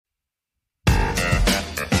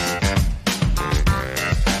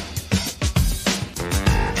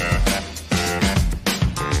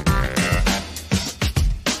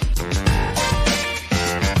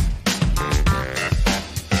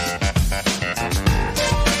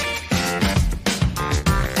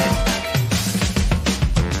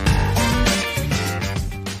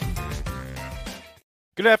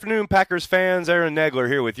Good afternoon, Packers fans. Aaron Nagler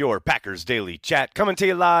here with your Packers Daily Chat, coming to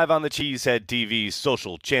you live on the Cheesehead TV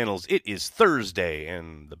social channels. It is Thursday,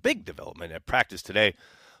 and the big development at practice today,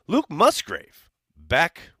 Luke Musgrave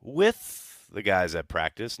back with the guys at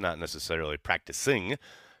practice, not necessarily practicing,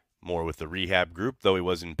 more with the rehab group, though he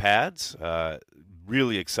was in pads.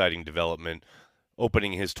 Really exciting development,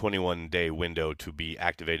 opening his 21-day window to be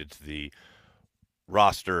activated to the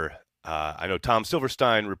roster. I know Tom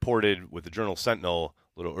Silverstein reported with the Journal Sentinel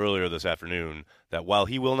a little earlier this afternoon that while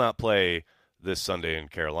he will not play this Sunday in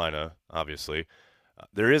Carolina, obviously,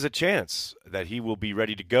 there is a chance that he will be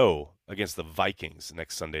ready to go against the Vikings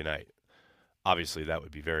next Sunday night. Obviously, that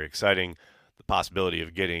would be very exciting. The possibility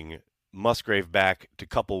of getting Musgrave back to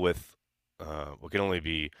couple with what can only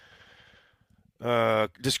be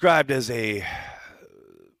described as a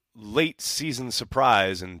late season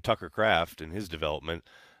surprise in Tucker Kraft and his development.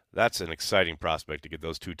 That's an exciting prospect to get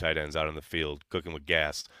those two tight ends out on the field, cooking with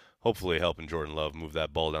gas, hopefully helping Jordan Love move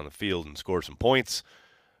that ball down the field and score some points.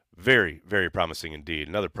 Very, very promising indeed.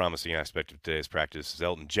 Another promising aspect of today's practice is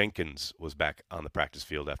Elton Jenkins was back on the practice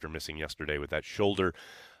field after missing yesterday with that shoulder.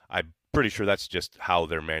 I'm pretty sure that's just how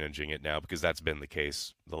they're managing it now because that's been the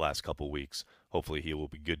case the last couple weeks. Hopefully he will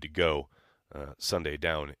be good to go Sunday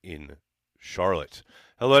down in Charlotte.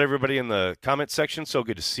 Hello to everybody in the comment section. So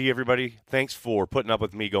good to see everybody. Thanks for putting up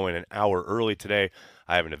with me going an hour early today.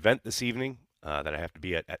 I have an event this evening that I have to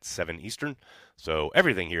be at 7 Eastern. So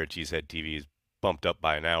everything here at Cheesehead TV is bumped up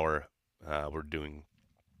by an hour. We're doing,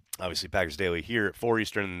 obviously, Packers Daily here at 4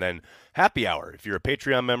 Eastern, and then happy hour. If you're a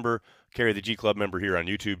Patreon member, Carry the G Club member here on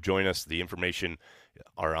YouTube, join us. The information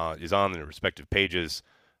is on the respective pages.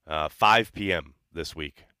 5 p.m. this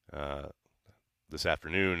week. This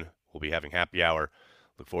afternoon, we'll be having happy hour.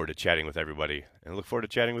 Look forward to chatting with everybody, and look forward to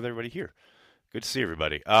chatting with everybody here. Good to see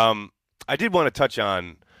everybody. I did want to touch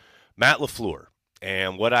on Matt LaFleur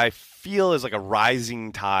and what I feel is like a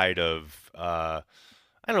rising tide of, I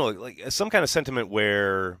don't know, like some kind of sentiment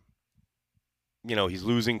where, you know, he's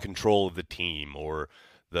losing control of the team or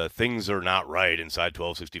the things are not right inside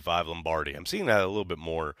 1265 Lombardi. I'm seeing that a little bit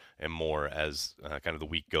more and more as kind of the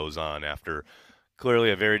week goes on after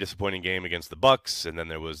clearly a very disappointing game against the Bucs, and then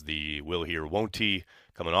there was the will he or won't he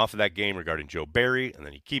coming off of that game regarding Joe Barry, and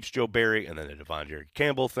then he keeps Joe Barry, and then the Devondre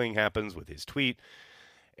Campbell thing happens with his tweet.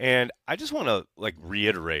 And I just want to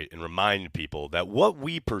reiterate and remind people that what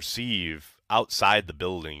we perceive outside the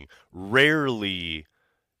building rarely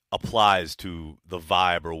applies to the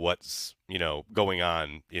vibe or what's, going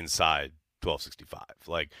on inside 1265.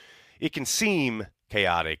 Like, it can seem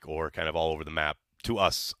chaotic or kind of all over the map to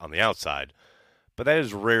us on the outside, but that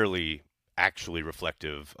is rarely actually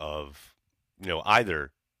reflective of,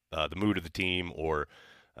 either the mood of the team or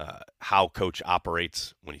how coach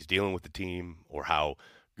operates when he's dealing with the team, or how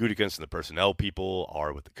Gutekunst and the personnel people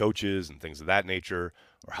are with the coaches and things of that nature,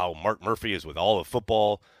 or how Mark Murphy is with all of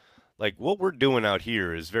football. Like, what we're doing out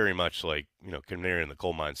here is very much like, canary in the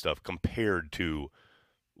coal mine stuff compared to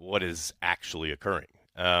what is actually occurring.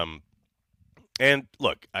 And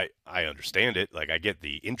look, I understand it. Like, I get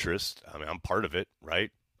the interest. I mean, I'm part of it,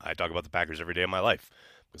 right? I talk about the Packers every day of my life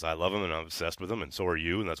because I love them and I'm obsessed with them, and so are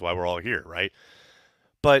you, and that's why we're all here, right?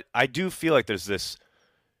 But I do feel like there's this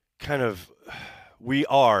kind of, we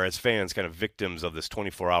are, as fans, kind of victims of this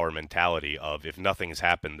 24-hour mentality of if nothing has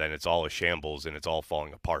happened, then it's all a shambles and it's all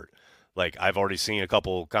falling apart. Like, I've already seen a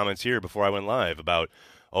couple comments here before I went live about,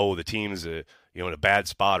 oh, the team's in a bad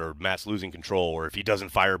spot, or Matt's losing control, or if he doesn't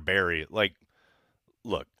fire Barry. Like,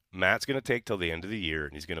 look, Matt's going to take till the end of the year,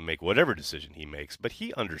 and he's going to make whatever decision he makes, but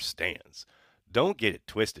he understands. Don't get it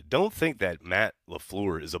twisted. Don't think that Matt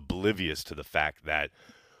LaFleur is oblivious to the fact that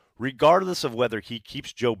regardless of whether he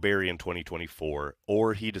keeps Joe Barry in 2024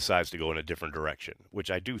 or he decides to go in a different direction, which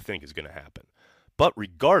I do think is going to happen, but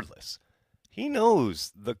regardless, he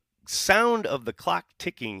knows the sound of the clock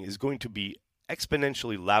ticking is going to be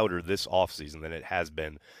exponentially louder this offseason than it has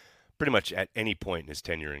been pretty much at any point in his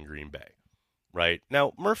tenure in Green Bay. Right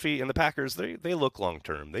now, Murphy and the Packers, they look long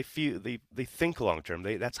term. They feel they think long term.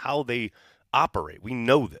 That's how they operate. We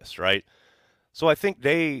know this, right? So I think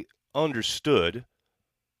they understood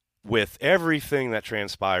with everything that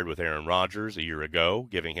transpired with Aaron Rodgers a year ago,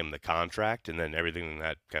 giving him the contract, and then everything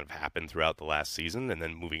that kind of happened throughout the last season, and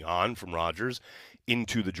then moving on from Rodgers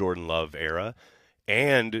into the Jordan Love era,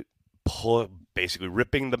 and basically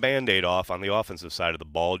ripping the Band-Aid off on the offensive side of the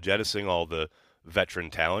ball, jettisoning all the veteran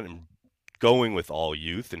talent, and going with all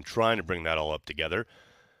youth and trying to bring that all up together.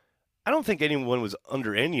 I don't think anyone was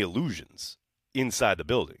under any illusions inside the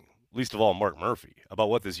building, least of all Mark Murphy, about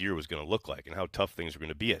what this year was going to look like and how tough things were going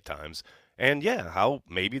to be at times. And yeah, how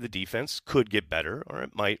maybe the defense could get better, or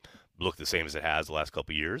it might look the same as it has the last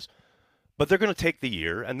couple of years. But they're going to take the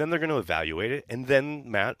year, and then they're going to evaluate it, and then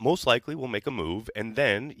Matt most likely will make a move, and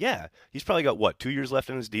then, yeah, he's probably got, 2 years left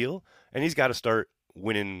in his deal, and he's got to start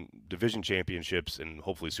winning division championships and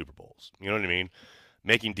hopefully Super Bowls. You know what I mean?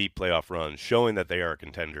 Making deep playoff runs, showing that they are a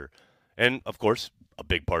contender. And, of course, a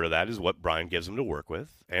big part of that is what Brian gives them to work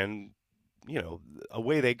with, and,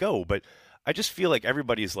 away they go. But I just feel like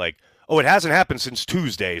everybody's like, oh, it hasn't happened since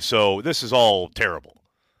Tuesday, so this is all terrible.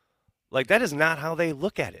 Like, that is not how they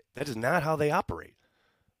look at it. That is not how they operate.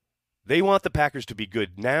 They want the Packers to be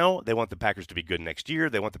good now. They want the Packers to be good next year.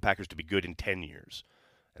 They want the Packers to be good in 10 years.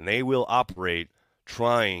 And they will operate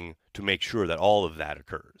trying to make sure that all of that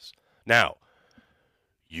occurs. Now,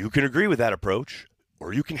 you can agree with that approach,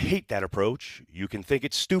 or you can hate that approach. You can think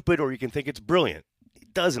it's stupid, or you can think it's brilliant.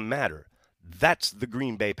 It doesn't matter. That's the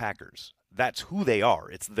Green Bay Packers. That's who they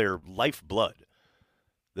are. It's their lifeblood,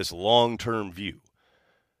 this long-term view.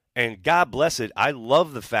 And God bless it, I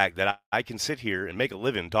love the fact that I can sit here and make a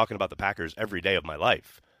living talking about the Packers every day of my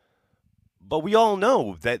life. But we all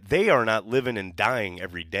know that they are not living and dying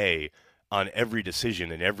every day on every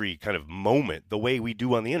decision and every kind of moment the way we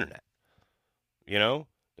do on the internet.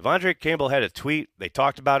 Devondre Campbell had a tweet. They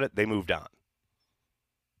talked about it. They moved on.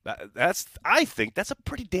 I think that's a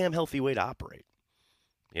pretty damn healthy way to operate.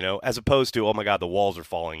 As opposed to, oh my God, the walls are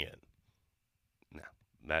falling in. No,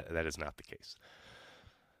 that is not the case.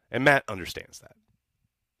 And Matt understands that.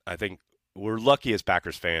 I think we're lucky as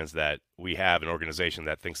Packers fans that we have an organization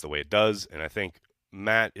that thinks the way it does. And I think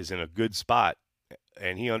Matt is in a good spot,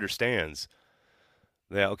 and he understands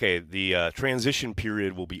that, okay, the transition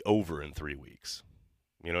period will be over in 3 weeks.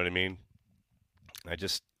 You know what I mean? I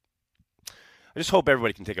just hope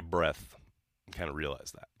everybody can take a breath and kind of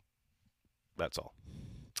realize that. That's all.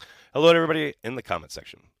 Hello to everybody in the comment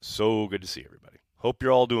section. So good to see everybody. Hope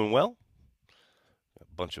you're all doing well.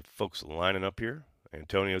 A bunch of folks lining up here.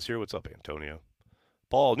 Antonio's here. What's up, Antonio?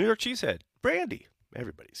 Paul, New York Cheesehead, Brandy.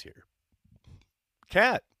 Everybody's here.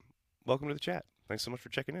 Kat, welcome to the chat. Thanks so much for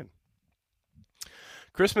checking in.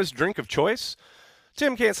 Christmas drink of choice.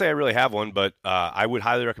 Tim can't say I really have one, but I would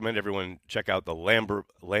highly recommend everyone check out the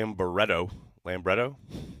Lambretto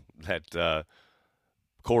that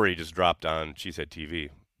Corey just dropped on Cheesehead TV.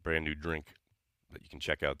 Brand new drink that you can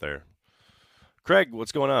check out there. Craig,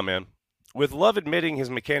 what's going on, man? With Love admitting his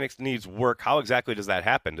mechanics needs work, how exactly does that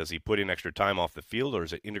happen? Does he put in extra time off the field, or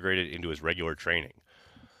is it integrated into his regular training?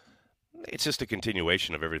 It's just a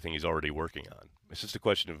continuation of everything he's already working on. It's just a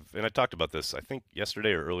question of, and I talked about this, I think,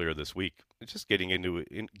 yesterday or earlier this week. It's just getting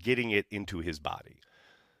it into his body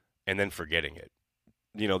and then forgetting it.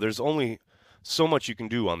 There's only so much you can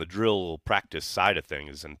do on the drill practice side of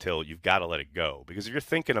things until you've got to let it go. Because if you're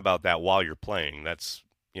thinking about that while you're playing, that's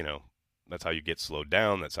how you get slowed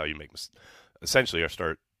down. That's how you essentially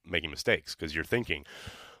start making mistakes, because you're thinking,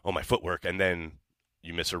 oh, my footwork, and then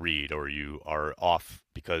you miss a read, or you are off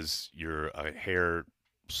because you're a hair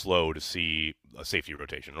slow to see a safety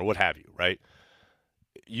rotation, or what have you, right?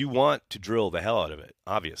 You want to drill the hell out of it,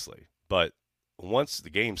 obviously. But once the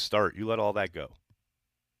games start, you let all that go.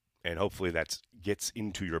 And hopefully that gets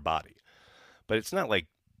into your body. But it's not like,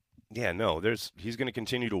 he's going to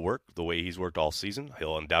continue to work the way he's worked all season.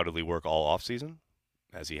 He'll undoubtedly work all off season,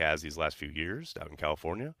 as he has these last few years out in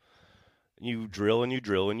California. You drill and you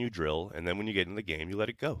drill and you drill, and then when you get in the game, you let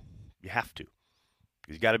it go. You have to.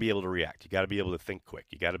 Because you got to be able to react. You got to be able to think quick.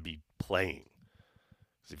 You got to be playing.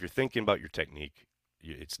 Because if you're thinking about your technique,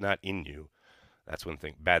 it's not in you. That's when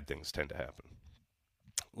bad things tend to happen.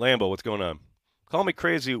 Lambo, what's going on? Call me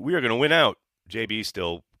crazy. We are going to win out. JB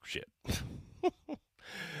still shit.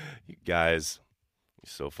 You guys, you're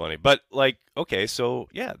so funny. But, okay, so,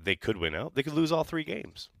 yeah, they could win out. They could lose all 3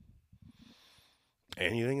 games.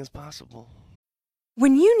 Anything is possible.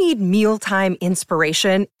 When you need mealtime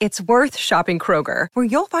inspiration, it's worth shopping Kroger, where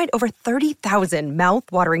you'll find over 30,000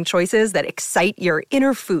 mouth-watering choices that excite your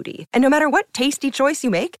inner foodie. And no matter what tasty choice you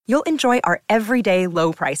make, you'll enjoy our everyday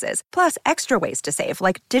low prices, plus extra ways to save,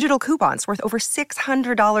 like digital coupons worth over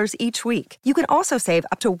 $600 each week. You can also save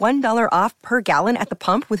up to $1 off per gallon at the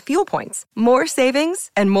pump with fuel points. More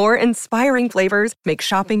savings and more inspiring flavors make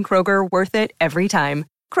shopping Kroger worth it every time.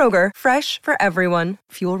 Kroger, fresh for everyone.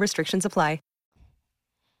 Fuel restrictions apply.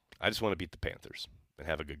 I just want to beat the Panthers and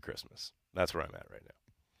have a good Christmas. That's where I'm at right now.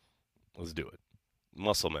 Let's do it.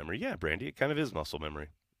 Muscle memory. Yeah, Brandy, it kind of is muscle memory.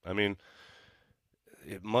 I mean,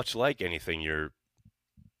 much like anything you're,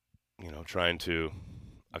 trying to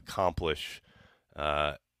accomplish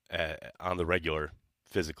on the regular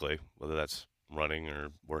physically, whether that's running or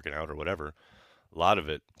working out or whatever, a lot of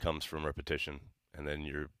it comes from repetition, and then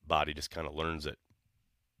your body just kind of learns it.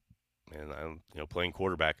 And playing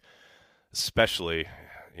quarterback, especially,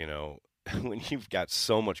 you know, when you've got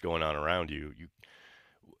so much going on around you. You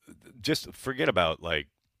just forget about like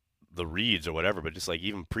the reads or whatever, but just like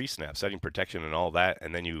even pre-snap, setting protection and all that,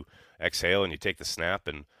 and then you exhale and you take the snap,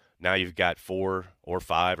 and now you've got 4 or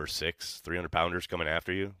 5 or 6 300-pounders coming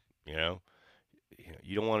after you. You know,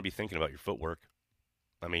 you don't want to be thinking about your footwork.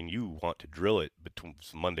 I mean, you want to drill it between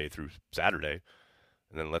Monday through Saturday,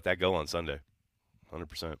 and then let that go on Sunday.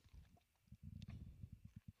 100%.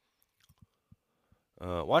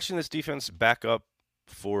 Watching this defense back up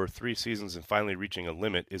for 3 seasons and finally reaching a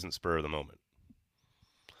limit isn't spur of the moment.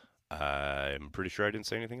 I'm pretty sure I didn't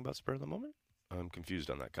say anything about spur of the moment. I'm confused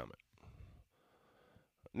on that comment.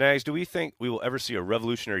 Nags, do we think we will ever see a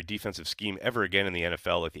revolutionary defensive scheme ever again in the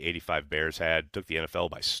NFL like the '85 Bears had? Took the NFL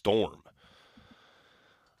by storm.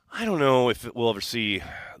 I don't know if we'll ever see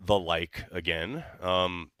the like again.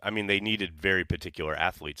 I mean, they needed very particular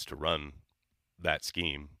athletes to run that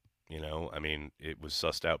scheme. I mean, it was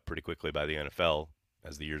sussed out pretty quickly by the NFL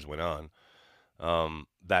as the years went on.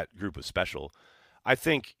 That group was special. I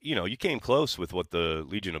think, you came close with what the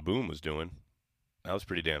Legion of Boom was doing. That was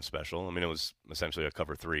pretty damn special. I mean, it was essentially a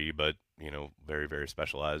cover three, but, very, very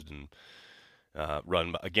specialized and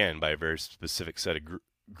run, again, by a very specific set of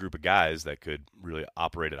group of guys that could really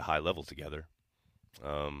operate at a high level together.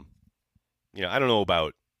 I don't know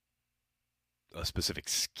about a specific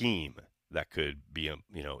scheme that could be,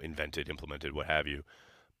 invented, implemented, what have you.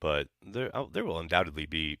 But there will undoubtedly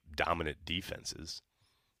be dominant defenses.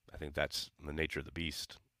 I think that's the nature of the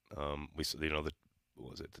beast. What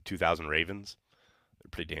was it, the 2000 Ravens? They're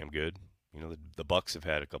pretty damn good. The Bucks have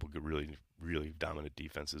had a couple good, really, really dominant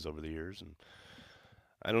defenses over the years. And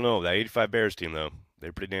I don't know, that '85 Bears team though,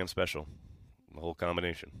 they're pretty damn special. The whole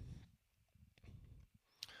combination.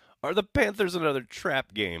 Are the Panthers another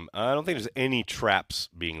trap game? I don't think there's any traps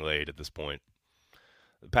being laid at this point.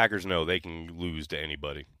 The Packers know they can lose to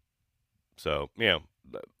anybody. So,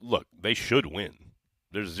 look, they should win.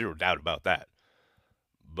 There's zero doubt about that.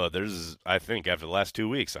 But I think, after the last 2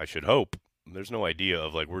 weeks, I should hope, there's no idea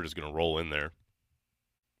of, like, we're just going to roll in there,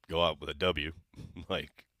 go out with a W.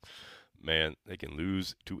 Like, man, they can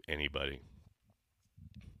lose to anybody.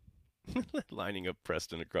 Lining up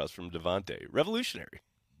Preston across from Devontae. Revolutionary.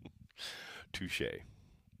 Touche.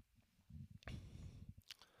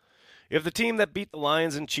 If the team that beat the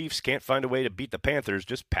Lions and Chiefs can't find a way to beat the Panthers,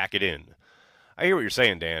 just pack it in. I hear what you're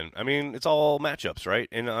saying, Dan. I mean, it's all matchups, right?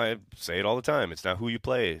 And I say it all the time. It's not who you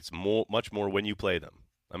play. It's much more when you play them.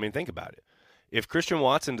 I mean, think about it. If Christian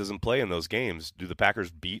Watson doesn't play in those games, do the Packers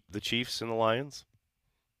beat the Chiefs and the Lions?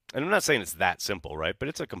 And I'm not saying it's that simple, right? But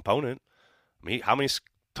it's a component. I mean, how many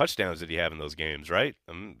touchdowns did he have in those games, right?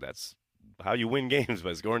 That's how you win games,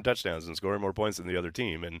 by scoring touchdowns and scoring more points than the other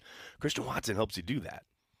team. And Christian Watson helps you do that.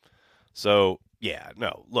 So, yeah,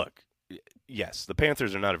 no, look, yes, the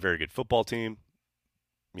Panthers are not a very good football team.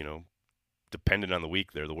 Dependent on the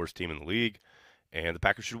week, they're the worst team in the league, and the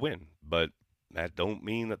Packers should win. But that don't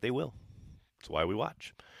mean that they will. That's why we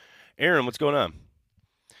watch. Aaron, what's going on?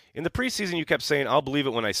 In the preseason, you kept saying, I'll believe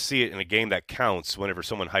it when I see it in a game that counts whenever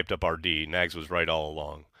someone hyped up RD. Nags was right all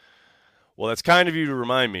along. Well, that's kind of you to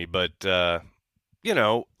remind me, but,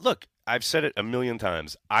 look, I've said it a million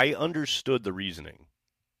times. I understood the reasoning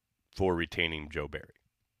for retaining Joe Barry.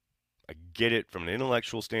 I get it from an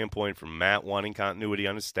intellectual standpoint, from Matt wanting continuity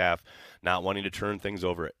on his staff, not wanting to turn things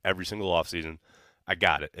over every single offseason. I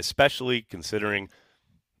got it, especially considering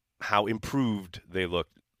how improved they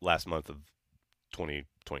looked last month of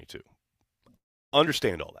 2022.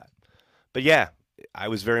 Understand all that. But yeah, I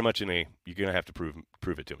was very much in a you're going to have to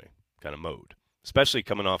prove it to me kind of mode, especially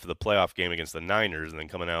coming off of the playoff game against the Niners and then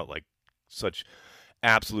coming out like such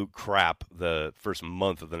absolute crap the first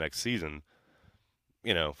month of the next season.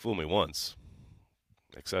 Fool me once,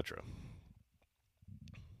 etc.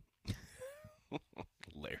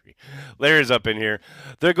 Larry's up in here.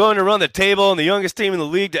 They're going to run the table, and the youngest team in the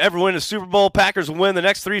league to ever win a Super Bowl. Packers will win the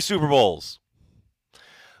next 3 Super Bowls.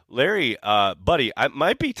 Larry, buddy, it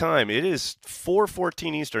might be time. It is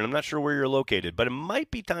 4:14 Eastern. I'm not sure where you're located, but it might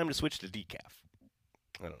be time to switch to decaf.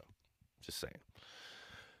 I don't know. Just saying.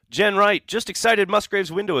 Jen Wright, just excited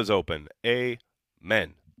Musgrave's window is open.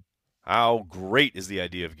 Amen. How great is the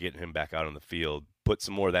idea of getting him back out on the field, put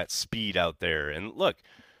some more of that speed out there. And look,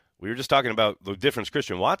 we were just talking about the difference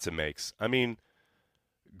Christian Watson makes. I mean,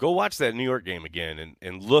 go watch that New York game again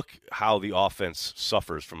and look how the offense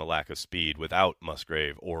suffers from a lack of speed without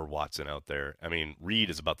Musgrave or Watson out there. I mean, Reed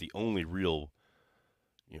is about the only real,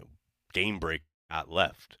 game break got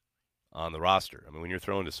left on the roster. I mean, when you're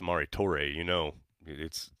throwing to Samori Toure,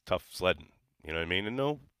 it's tough sledding. You know what I mean? And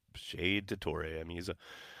no shade to Toure. I mean, he's a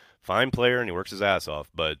fine player and he works his ass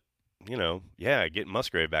off, but getting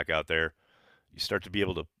Musgrave back out there, you start to be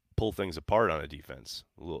able to pull things apart on a defense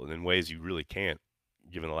in ways you really can't,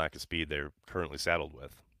 given the lack of speed they're currently saddled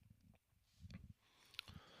with.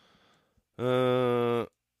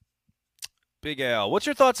 Big Al, what's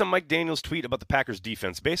your thoughts on Mike Daniels' tweet about the Packers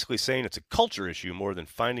defense, basically saying it's a culture issue more than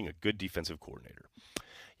finding a good defensive coordinator?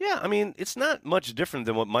 Yeah, I mean, it's not much different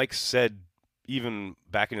than what Mike said even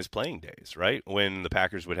back in his playing days, right? When the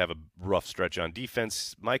Packers would have a rough stretch on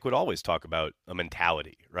defense, Mike would always talk about a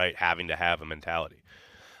mentality, right? Having to have a mentality.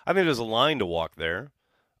 I think there's a line to walk there.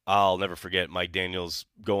 I'll never forget Mike Daniels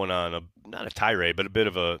going on not a tirade, but a bit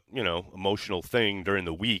of a, emotional thing during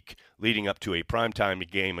the week leading up to a primetime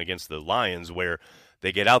game against the Lions where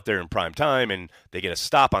they get out there in prime time and they get a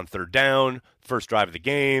stop on third down, first drive of the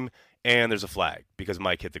game, and there's a flag because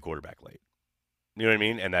Mike hit the quarterback late. You know what I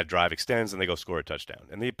mean? And that drive extends and they go score a touchdown.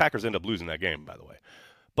 And the Packers end up losing that game, by the way.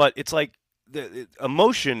 But it's like the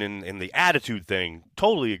emotion and the attitude thing,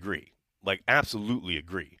 totally agree. Like, absolutely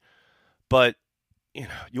agree. But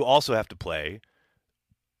you also have to play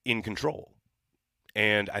in control.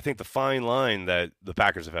 And I think the fine line that the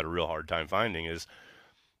Packers have had a real hard time finding is,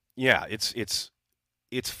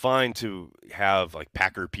 it's fine to have like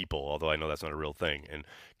Packer people, although I know that's not a real thing, and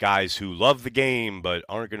guys who love the game but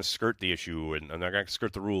aren't going to skirt the issue and they're going to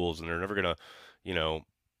skirt the rules and they're never going to,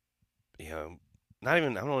 not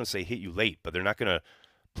even, I don't want to say hit you late, but they're not going to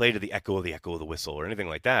play to the echo of the whistle or anything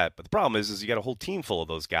like that. But the problem is you got a whole team full of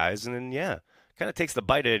those guys, and then kind of takes the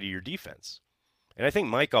bite out of your defense. And I think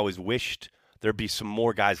Mike always wished there'd be some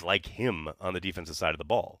more guys like him on the defensive side of the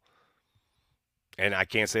ball. And I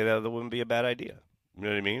can't say that wouldn't be a bad idea. You know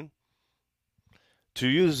what I mean? To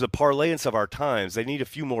use the parlance of our times, they need a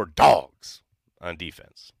few more dogs on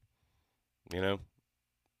defense.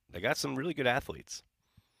 They got some really good athletes.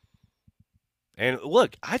 And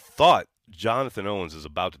look, I thought Jonathan Owens is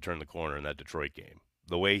about to turn the corner in that Detroit game.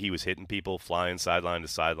 The way he was hitting people, flying sideline to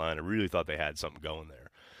sideline, I really thought they had something going there.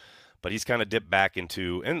 But he's kind of dipped back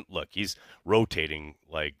into, and look, he's rotating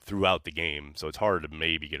like throughout the game, so it's hard to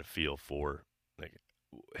maybe get a feel for like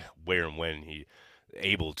where and when he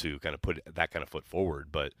able to kind of put that kind of foot forward.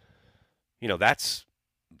 But that's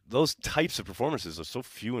those types of performances are so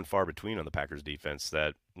few and far between on the Packers defense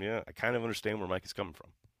that I kind of understand where Mike is coming from,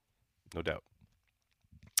 no doubt.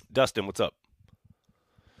 Dustin, what's up?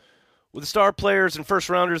 With the star players and first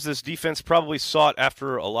rounders, this defense probably sought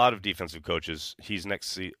after a lot of defensive coaches. He's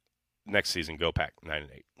next season, go Pack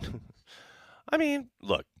 9-8. I mean,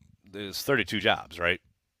 look, there's 32 jobs, right?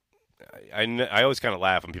 I always kind of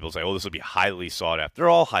laugh when people say, "Oh, this will be highly sought after." They're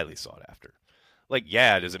all highly sought after. Like,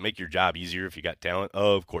 does it make your job easier if you got talent?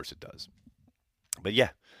 Oh, of course it does. But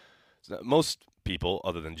most people,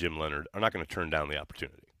 other than Jim Leonard, are not going to turn down the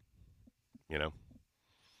opportunity.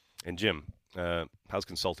 And Jim, how's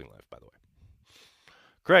consulting life, by the way?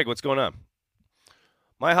 Craig, what's going on?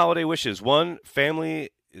 My holiday wishes: 1, family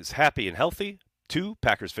is happy and healthy. 2,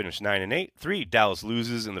 Packers finish 9-8. 3, Dallas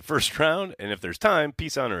loses in the first round. And if there's time,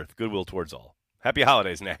 peace on earth, goodwill towards all. Happy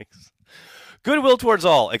holidays, Nags. Goodwill towards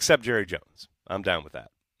all, except Jerry Jones. I'm down with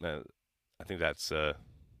that. I think that's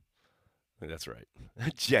right.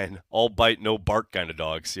 Jen, all bite, no bark kind of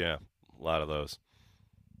dogs. Yeah, a lot of those.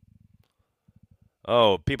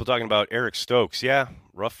 Oh, people talking about Eric Stokes. Yeah,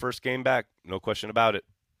 rough first game back, no question about it.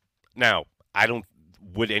 Now,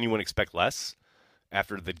 would anyone expect less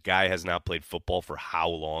after the guy has not played football for how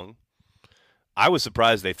long? I was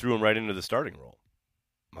surprised they threw him right into the starting role.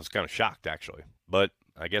 I was kind of shocked, actually. But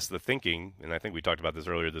I guess the thinking, and I think we talked about this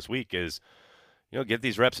earlier this week, is, get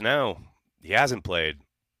these reps now. He hasn't played.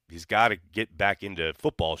 He's got to get back into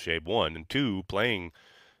football shape, 1, and 2, playing,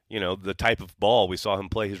 the type of ball we saw him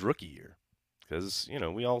play his rookie year. Because,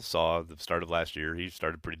 we all saw the start of last year, he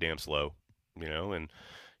started pretty damn slow, and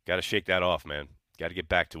got to shake that off, man. Got to get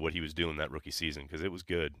back to what he was doing that rookie season because it was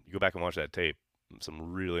good. You go back and watch that tape,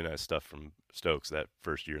 some really nice stuff from Stokes that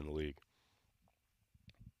first year in the league.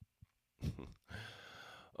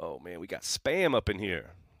 Oh, man, we got spam up in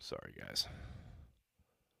here. Sorry, guys.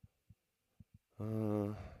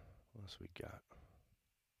 What else we got?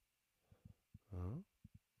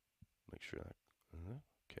 Make sure that.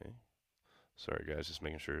 Okay. Sorry, guys, just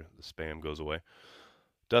making sure the spam goes away.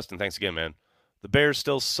 Dustin, thanks again, man. The Bears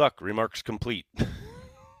still suck. Remarks complete.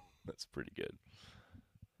 That's pretty good.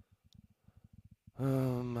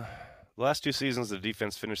 The last 2 seasons, the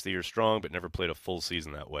defense finished the year strong, but never played a full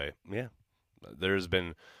season that way. Yeah, there's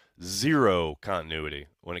been zero continuity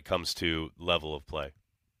when it comes to level of play,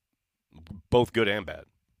 both good and bad.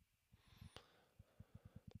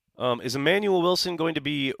 Is Emmanuel Wilson going to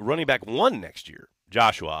be running back 1 next year?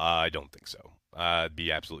 Joshua, I don't think so. I'd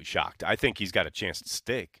be absolutely shocked. I think he's got a chance to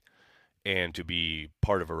stick. and to be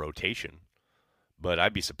part of a rotation. But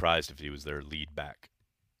I'd be surprised if he was their lead back.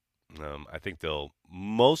 I think they'll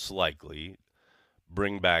most likely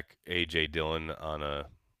bring back A.J. Dillon on a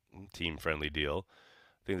team-friendly deal.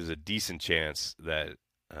 I think there's a decent chance that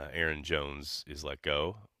Aaron Jones is let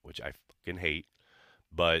go, which I fucking hate,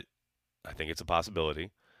 but I think it's a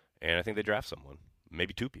possibility, and I think they draft someone,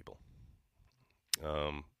 maybe two people.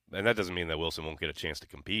 And that doesn't mean that Wilson won't get a chance to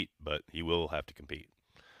compete, but he will have to compete.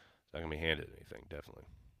 It's not going to be handed anything, definitely.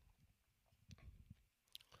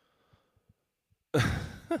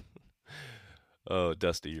 Oh,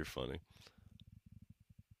 Dusty, you're funny.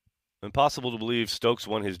 Impossible to believe Stokes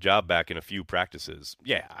won his job back in a few practices.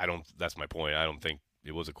 Yeah, I don't. That's my point. I don't think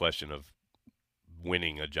it was a question of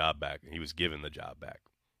winning a job back. He was given the job back.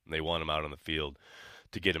 And they want him out on the field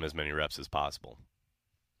to get him as many reps as possible.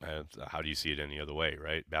 How do you see it any other way,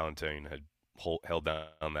 right? Valentine had held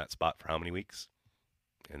down that spot for how many weeks?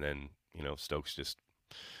 And then, Stokes just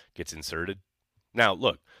gets inserted. Now,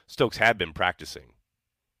 look, Stokes had been practicing.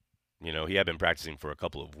 He had been practicing for a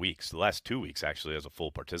couple of weeks, the last 2 weeks actually as a full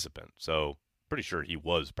participant. So pretty sure he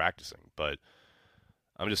was practicing, but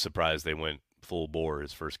I'm just surprised they went full bore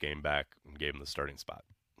his first game back and gave him the starting spot.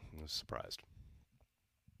 I was surprised.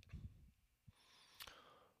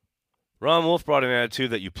 Ron Wolf brought an attitude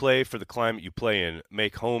that you play for the climate you play in,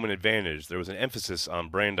 make home an advantage. There was an emphasis on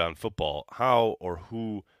brand on football. How or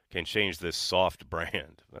who can change this soft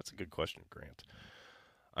brand? That's a good question, Grant.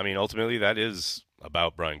 I mean, ultimately, that is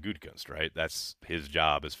about Brian Gutekunst, right? That's his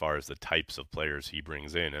job as far as the types of players he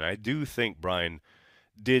brings in. And I do think Brian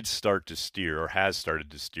did start to steer, or has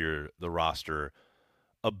started to steer, the roster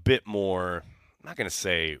a bit more, I'm not going to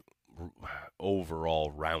say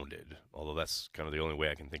overall rounded, although that's kind of the only way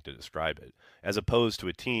I can think to describe it, as opposed to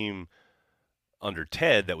a team under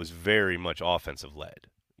Ted that was very much offensive led,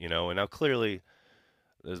 and now clearly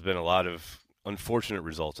there's been a lot of unfortunate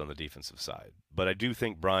results on the defensive side, but I do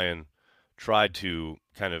think Brian tried to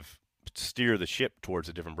kind of steer the ship towards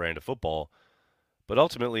a different brand of football, but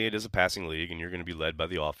ultimately it is a passing league and you're going to be led by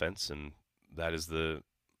the offense, and that is the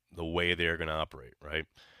way they're going to operate, right?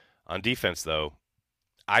 On defense, though,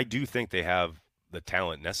 I do think they have the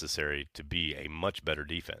talent necessary to be a much better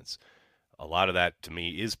defense. A lot of that, to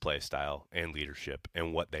me, is play style and leadership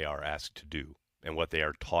and what they are asked to do and what they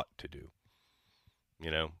are taught to do.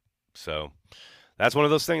 So that's one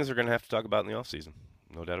of those things we're going to have to talk about in the offseason.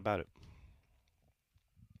 No doubt about it.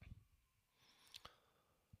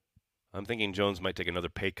 I'm thinking Jones might take another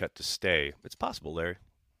pay cut to stay. It's possible, Larry.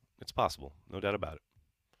 It's possible. No doubt about it.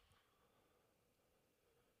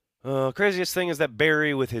 Craziest thing is that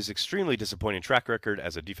Barry, with his extremely disappointing track record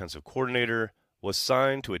as a defensive coordinator, was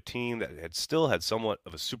signed to a team that had still had somewhat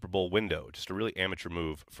of a Super Bowl window. Just a really amateur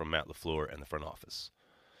move from Matt LaFleur and the front office.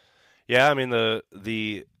 Yeah, I mean, the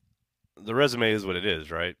resume is what it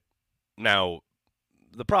is, right? Now,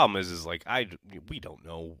 the problem is like we don't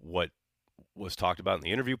know what was talked about in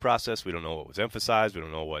the interview process. We don't know what was emphasized. We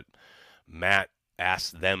don't know what Matt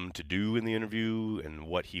asked them to do in the interview and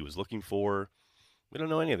what he was looking for. We don't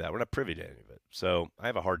know any of that. We're not privy to any of it. So I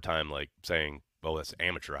have a hard time saying, "Oh, that's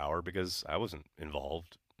amateur hour," because I wasn't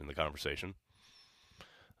involved in the conversation.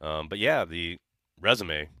 But yeah, the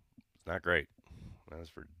resume, not great. That's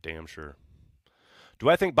for damn sure. Do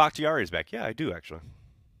I think Bakhtiari is back? Yeah, I do, actually.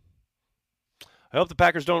 I hope the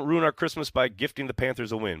Packers don't ruin our Christmas by gifting the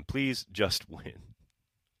Panthers a win. Please just win.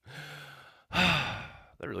 That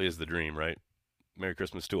really is the dream, right? Merry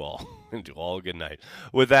Christmas to all. And to all, good night.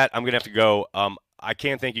 With that, I'm going to have to go. I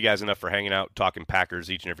can't thank you guys enough for hanging out, talking Packers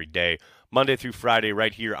each and every day, Monday through Friday,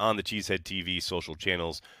 right here on the Cheesehead TV social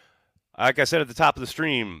channels. Like I said at the top of the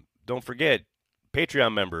stream, don't forget,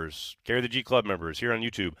 Patreon members, Carry the G Club members here on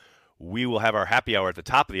YouTube, we will have our happy hour at the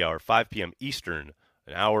top of the hour, 5 p.m. Eastern,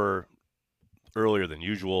 an hour earlier than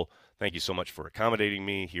usual. Thank you so much for accommodating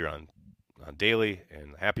me here on Daily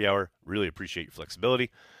and Happy Hour. Really appreciate your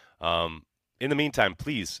flexibility. In the meantime,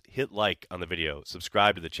 please hit like on the video,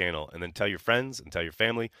 subscribe to the channel, and then tell your friends and tell your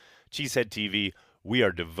family. Cheesehead TV, we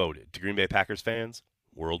are devoted to Green Bay Packers fans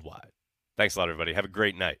worldwide. Thanks a lot, everybody. Have a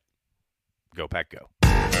great night. Go Pack, go.